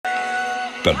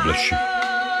God bless you.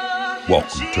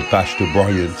 Welcome to Pastor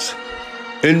Bryant's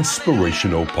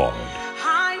Inspirational Pod.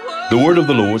 The word of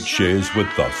the Lord shares with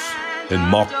us in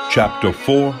Mark chapter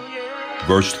 4,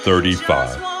 verse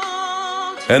 35.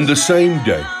 And the same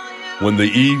day, when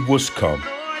the eve was come,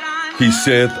 he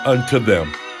saith unto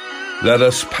them, Let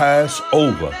us pass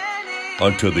over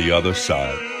unto the other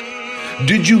side.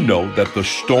 Did you know that the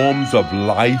storms of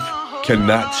life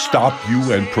cannot stop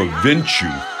you and prevent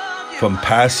you from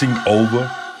passing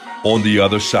over on the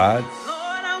other side?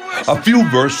 A few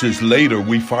verses later,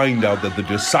 we find out that the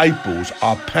disciples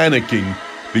are panicking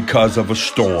because of a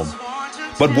storm.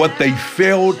 But what they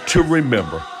failed to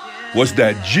remember was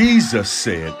that Jesus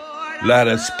said, Let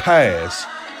us pass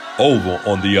over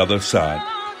on the other side.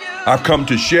 I've come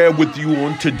to share with you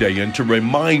on today and to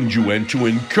remind you and to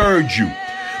encourage you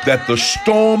that the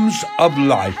storms of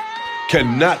life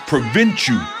cannot prevent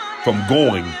you from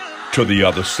going to the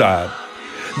other side.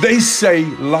 They say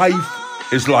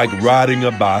life is like riding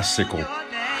a bicycle.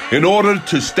 In order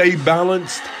to stay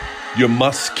balanced, you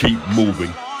must keep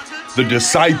moving. The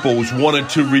disciples wanted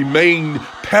to remain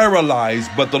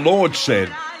paralyzed, but the Lord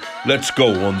said, Let's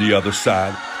go on the other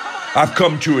side. I've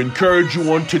come to encourage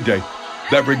you on today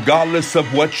that regardless of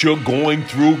what you're going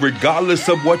through, regardless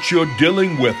of what you're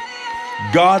dealing with,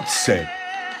 God said,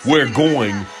 we're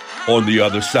going on the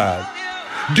other side.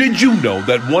 Did you know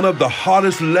that one of the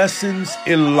hardest lessons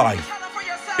in life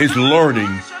is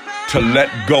learning to let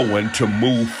go and to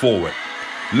move forward?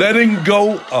 Letting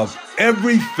go of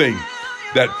everything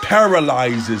that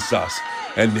paralyzes us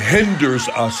and hinders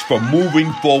us from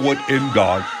moving forward in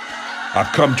God.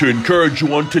 I've come to encourage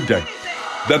you on today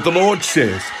that the Lord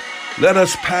says, let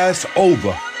us pass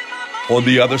over on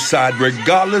the other side.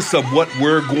 Regardless of what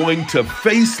we're going to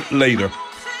face later,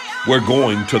 we're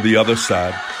going to the other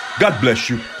side. God bless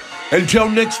you. Until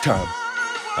next time,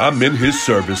 I'm in His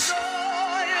service.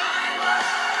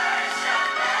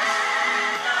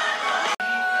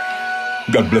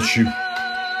 God bless you.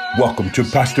 Welcome to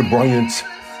Pastor Bryant's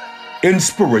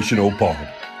Inspirational Pod.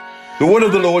 The word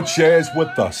of the Lord shares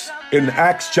with us in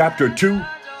Acts chapter 2,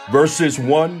 verses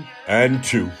 1 and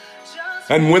 2.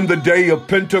 And when the day of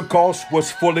Pentecost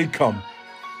was fully come,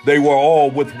 they were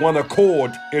all with one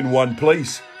accord in one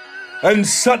place. And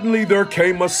suddenly there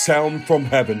came a sound from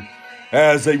heaven,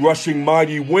 as a rushing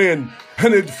mighty wind,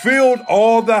 and it filled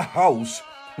all the house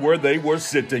where they were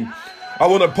sitting. I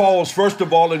want to pause first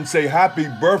of all and say happy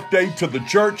birthday to the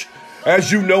church.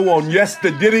 As you know, on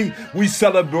yesterday, we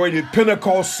celebrated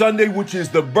Pentecost Sunday, which is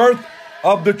the birth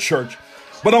of the church.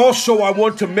 But also I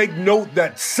want to make note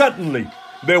that suddenly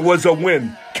there was a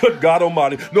wind. Good God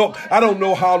Almighty. Look, I don't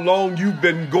know how long you've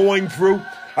been going through.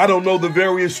 I don't know the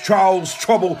various trials,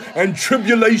 trouble, and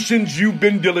tribulations you've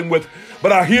been dealing with.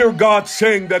 But I hear God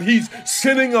saying that He's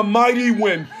sending a mighty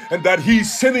wind and that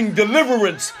He's sending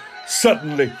deliverance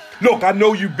suddenly. Look, I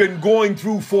know you've been going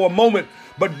through for a moment,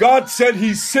 but God said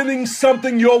He's sending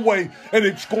something your way and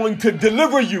it's going to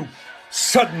deliver you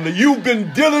suddenly. You've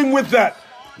been dealing with that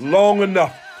long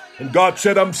enough. And God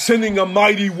said, I'm sending a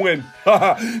mighty wind.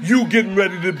 You getting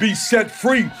ready to be set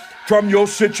free from your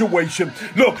situation.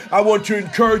 Look, I want to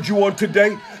encourage you on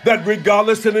today that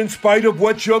regardless and in spite of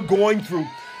what you're going through,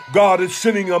 God is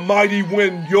sending a mighty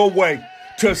wind your way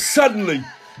to suddenly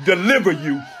deliver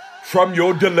you from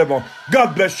your dilemma.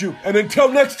 God bless you. And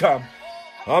until next time,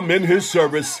 I'm in His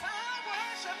service.